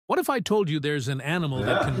What if I told you there's an animal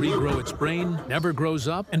that can regrow its brain, never grows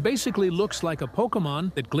up, and basically looks like a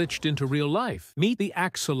Pokemon that glitched into real life? Meet the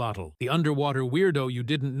Axolotl, the underwater weirdo you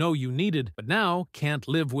didn't know you needed, but now can't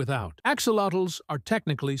live without. Axolotls are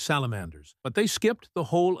technically salamanders, but they skipped the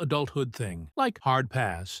whole adulthood thing. Like hard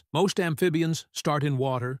pass. Most amphibians start in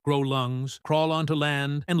water, grow lungs, crawl onto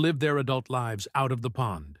land, and live their adult lives out of the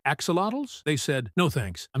pond. Axolotls? They said, no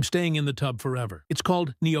thanks, I'm staying in the tub forever. It's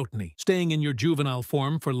called neoteny, staying in your juvenile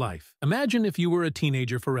form for life. Imagine if you were a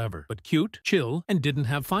teenager forever, but cute, chill, and didn't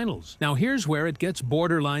have finals. Now here's where it gets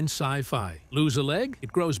borderline sci-fi. Lose a leg?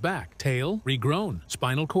 It grows back. Tail? Regrown.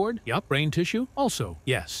 Spinal cord? Yup. Brain tissue? Also,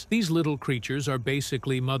 yes. These little creatures are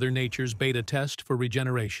basically Mother Nature's beta test for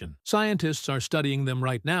regeneration. Scientists are studying them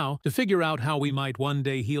right now to figure out how we might one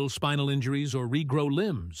day heal spinal injuries or regrow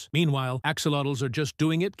limbs. Meanwhile, axolotls are just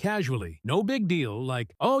doing it casually. No big deal,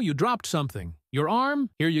 like, oh, you dropped something. Your arm?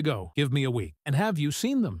 Here you go. Give me a week. And have you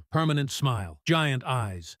seen them? Permanent smile, giant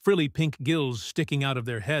eyes, frilly pink gills sticking out of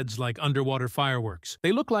their heads like underwater fireworks.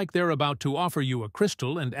 They look like they're about to offer you a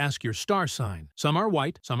crystal and ask your star sign. Some are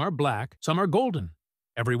white, some are black, some are golden.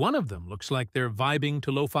 Every one of them looks like they're vibing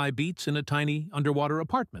to lo-fi beats in a tiny underwater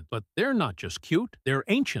apartment. But they're not just cute, they're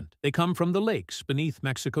ancient. They come from the lakes beneath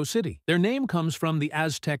Mexico City. Their name comes from the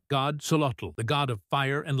Aztec god Xolotl, the god of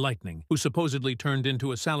fire and lightning, who supposedly turned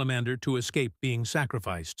into a salamander to escape being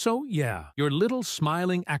sacrificed. So yeah, your little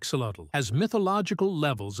smiling axolotl has mythological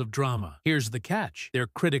levels of drama. Here's the catch. They're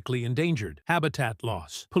critically endangered. Habitat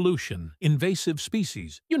loss, pollution, invasive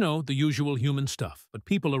species. You know, the usual human stuff. But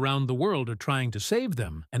people around the world are trying to save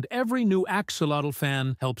them, and every new axolotl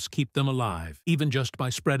fan helps keep them alive, even just by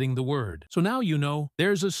spreading the word. So now you know,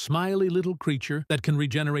 there's a smiley little creature that can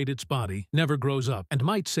regenerate its body, never grows up, and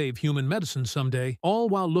might save human medicine someday, all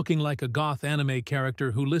while looking like a goth anime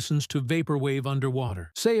character who listens to vaporwave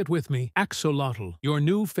underwater. Say it with me, axolotl, your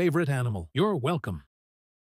new favorite animal. You're welcome.